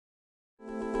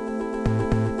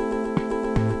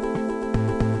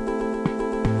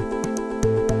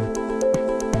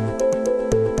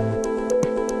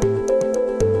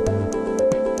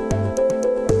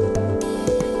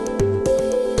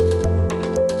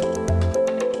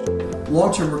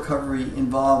long-term recovery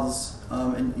involves,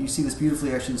 and you see this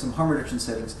beautifully actually in some harm reduction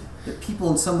settings, that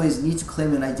people in some ways need to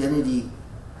claim an identity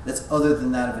that's other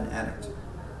than that of an addict.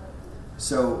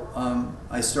 So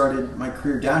I started my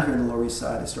career down here in the Lower East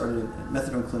Side. I started at a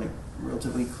methadone clinic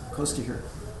relatively close to here.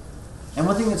 And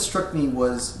one thing that struck me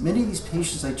was many of these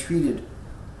patients I treated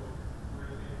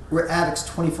were addicts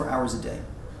 24 hours a day,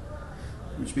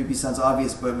 which maybe sounds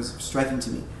obvious, but it was striking to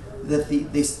me. That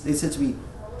they said to me,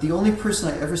 the only person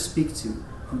I ever speak to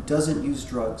who doesn't use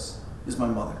drugs is my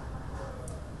mother.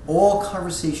 All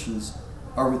conversations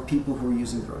are with people who are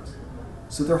using drugs.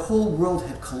 So their whole world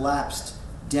had collapsed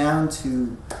down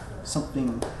to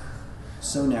something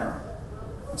so narrow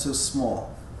and so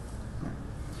small.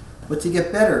 But to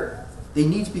get better, they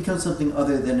need to become something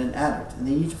other than an addict, and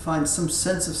they need to find some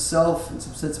sense of self and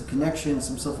some sense of connection,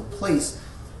 some sense of place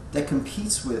that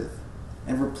competes with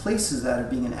and replaces that of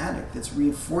being an addict, that's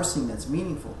reinforcing, that's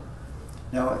meaningful.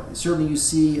 Now, certainly you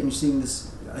see, and you're seeing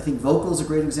this, I think vocal is a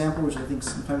great example, which I think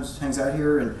sometimes hangs out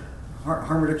here, and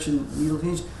harm reduction, needle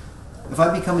exchange. If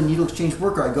I become a needle exchange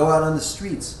worker, I go out on the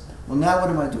streets. Well, now what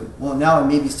am I doing? Well, now I'm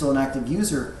maybe still an active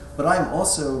user, but I'm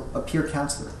also a peer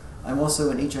counselor. I'm also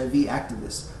an HIV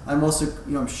activist. I'm also,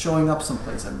 I'm showing up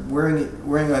someplace. I'm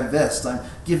wearing a vest. I'm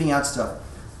giving out stuff.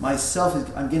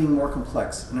 I'm getting more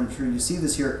complex, and I'm sure you see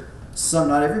this here.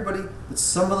 Not everybody, but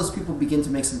some of those people begin to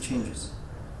make some changes.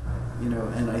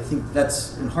 And I think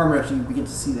that's, in harm reduction, you begin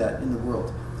to see that in the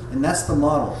world. And that's the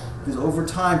model. Because over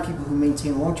time, people who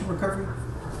maintain long-term recovery,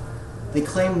 they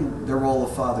claim their role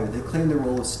of father, they claim their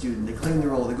role of student, they claim their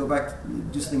role, they go back,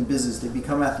 do something in business, they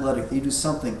become athletic, they do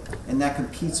something, and that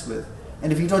competes with.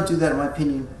 And if you don't do that, in my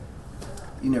opinion,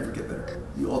 you never get better.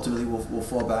 You ultimately will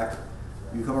fall back.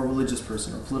 You become a religious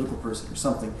person or a political person or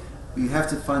something. But you have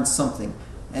to find something.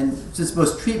 And since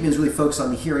most treatment is really focused on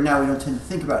the here and now, we don't tend to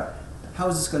think about how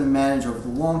is this going to manage over the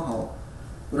long haul.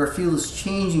 But our field is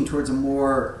changing towards a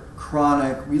more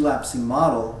chronic, relapsing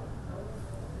model.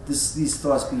 These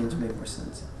thoughts begin to make more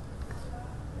sense.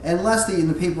 And lastly, in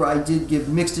the paper, I did give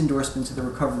mixed endorsement to the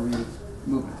recovery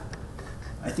movement.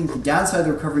 I think the downside of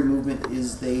the recovery movement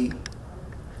is they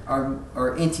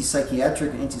are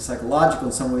anti-psychiatric and anti-psychological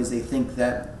in some ways. They think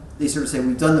that, they sort of say,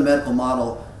 we've done the medical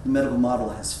model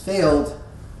has failed,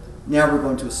 now we're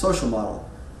going to a social model.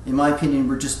 In my opinion,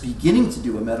 we're just beginning to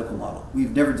do a medical model. We've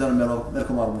never done a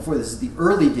medical model before. This is the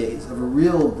early days of a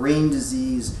real brain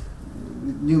disease,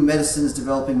 new medicines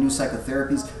developing, new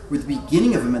psychotherapies. We're at the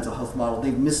beginning of a mental health model.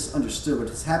 They've misunderstood what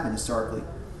has happened historically.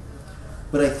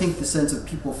 But I think the sense of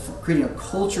people creating a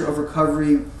culture of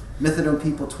recovery, methadone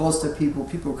people, 12-step people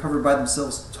recover by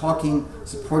themselves, talking,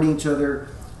 supporting each other,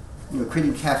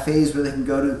 creating cafes where they can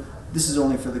go to, this is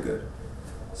only for the good.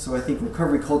 So I think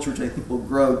recovery culture, which I think will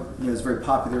grow, is very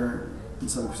popular in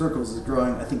some circles, is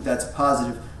growing. I think that's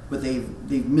positive, but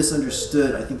they've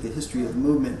misunderstood, I think, the history of the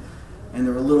movement, and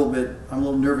I'm a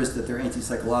little nervous that they're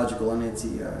anti-psychological and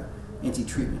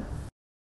anti-treatment.